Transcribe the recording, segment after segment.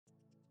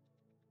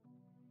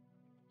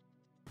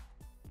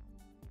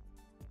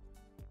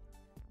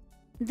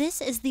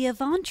This is the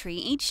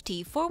Avantree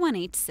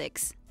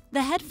HT4186,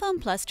 the Headphone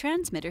Plus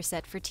transmitter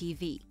set for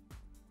TV.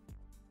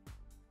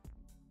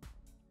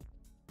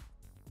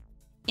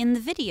 In the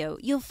video,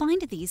 you'll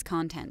find these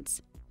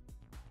contents.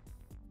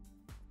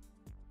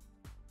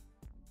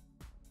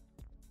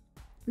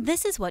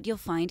 This is what you'll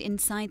find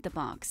inside the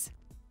box.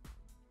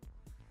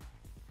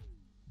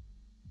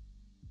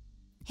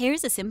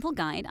 Here's a simple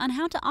guide on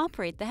how to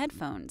operate the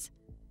headphones,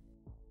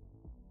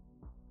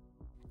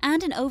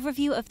 and an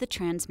overview of the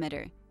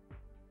transmitter.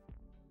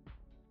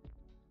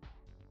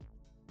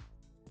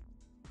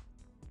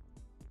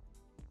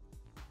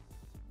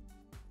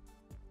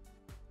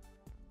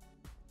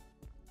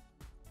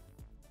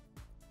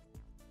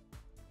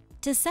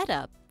 To set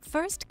up,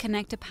 first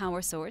connect a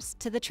power source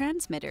to the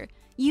transmitter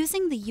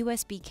using the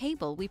USB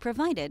cable we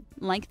provided,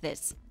 like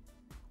this.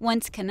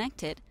 Once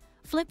connected,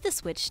 flip the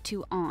switch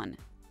to On.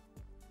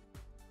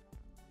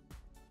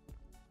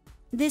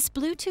 This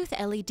Bluetooth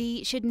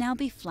LED should now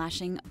be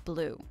flashing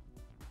blue.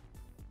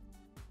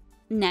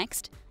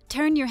 Next,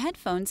 turn your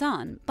headphones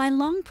on by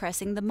long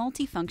pressing the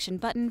multifunction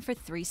button for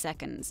 3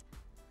 seconds.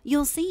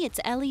 You'll see its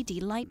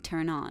LED light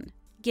turn on.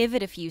 Give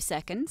it a few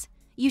seconds.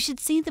 You should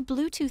see the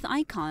Bluetooth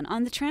icon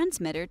on the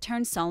transmitter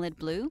turn solid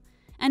blue,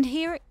 and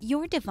here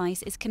your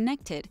device is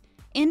connected,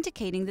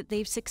 indicating that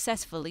they've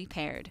successfully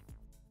paired.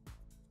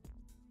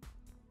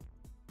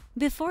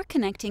 Before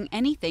connecting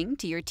anything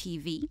to your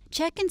TV,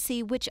 check and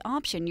see which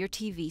option your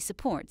TV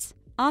supports: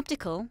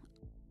 optical,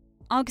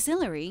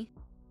 auxiliary,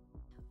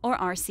 or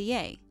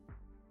RCA.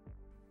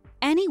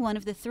 Any one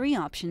of the 3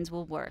 options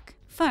will work.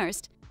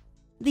 First,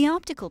 the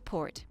optical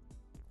port.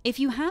 If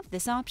you have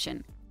this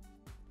option,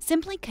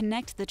 simply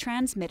connect the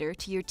transmitter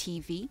to your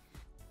TV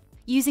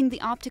using the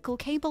optical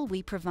cable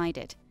we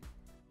provided.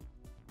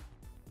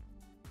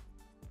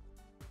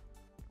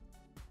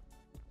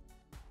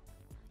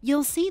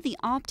 You'll see the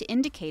opt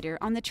indicator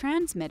on the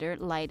transmitter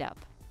light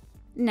up.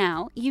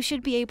 Now you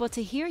should be able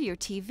to hear your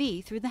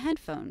TV through the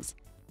headphones.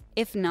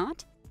 If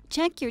not,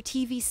 check your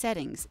TV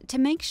settings to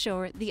make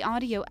sure the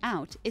audio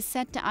out is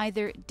set to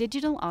either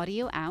digital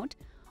audio out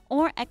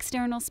or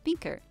external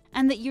speaker,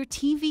 and that your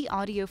TV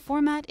audio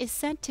format is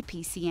set to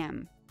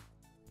PCM.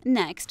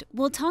 Next,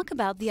 we'll talk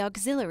about the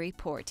auxiliary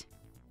port.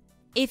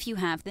 If you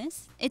have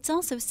this, it's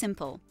also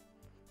simple.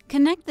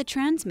 Connect the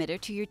transmitter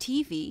to your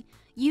TV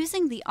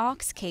using the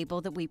aux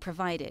cable that we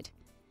provided.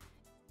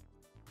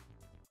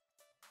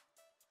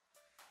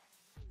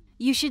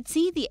 You should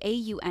see the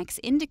AUX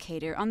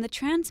indicator on the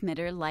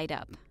transmitter light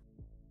up.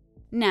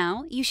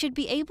 Now, you should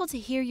be able to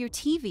hear your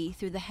TV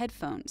through the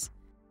headphones.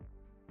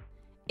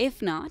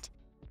 If not,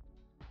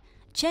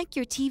 check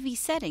your TV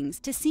settings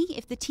to see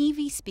if the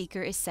TV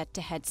speaker is set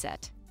to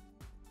headset.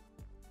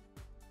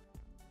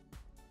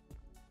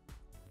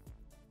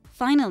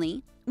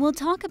 Finally, we'll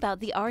talk about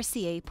the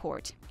RCA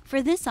port.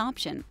 For this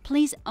option,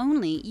 please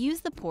only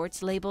use the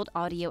ports labeled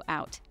Audio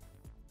Out.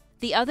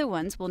 The other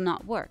ones will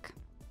not work.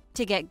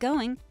 To get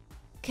going,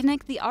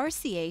 connect the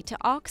RCA to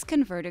aux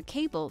converter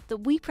cable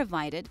that we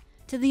provided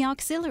to the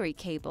auxiliary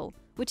cable,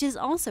 which is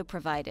also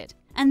provided,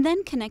 and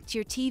then connect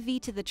your TV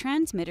to the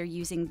transmitter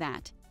using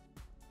that.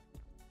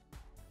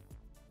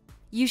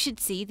 You should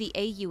see the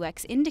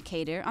AUX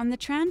indicator on the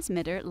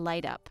transmitter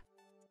light up.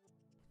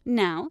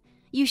 Now,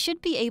 you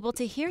should be able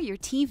to hear your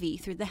TV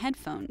through the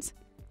headphones.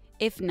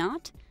 If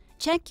not,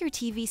 check your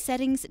TV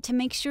settings to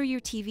make sure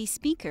your TV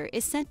speaker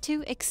is set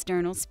to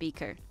external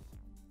speaker.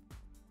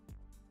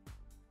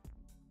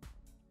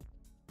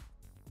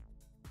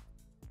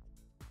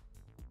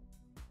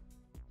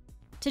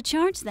 To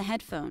charge the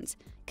headphones,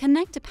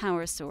 connect a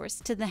power source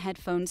to the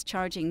headphones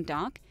charging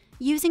dock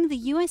using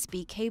the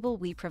USB cable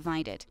we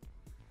provided.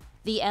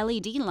 The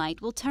LED light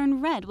will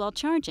turn red while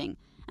charging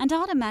and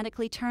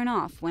automatically turn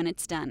off when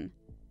it's done.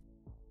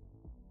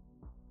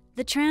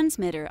 The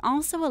transmitter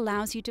also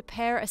allows you to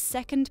pair a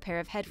second pair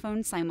of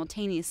headphones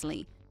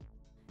simultaneously.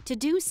 To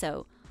do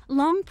so,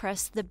 long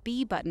press the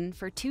B button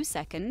for 2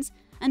 seconds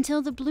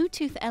until the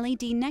Bluetooth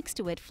LED next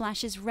to it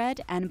flashes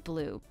red and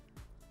blue.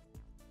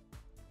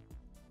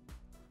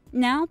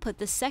 Now put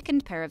the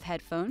second pair of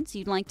headphones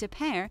you'd like to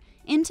pair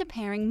into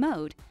pairing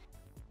mode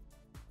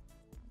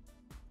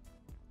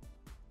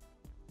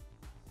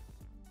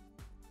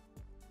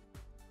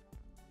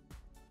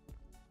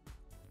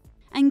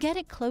and get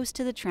it close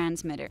to the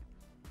transmitter.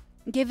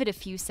 Give it a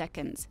few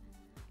seconds.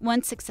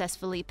 Once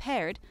successfully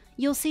paired,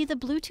 you'll see the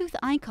Bluetooth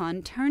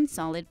icon turn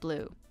solid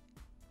blue.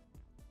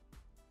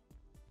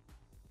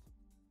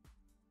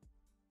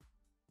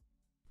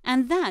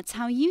 And that's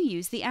how you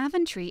use the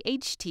Avantree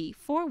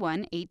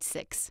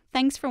HT4186.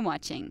 Thanks for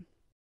watching.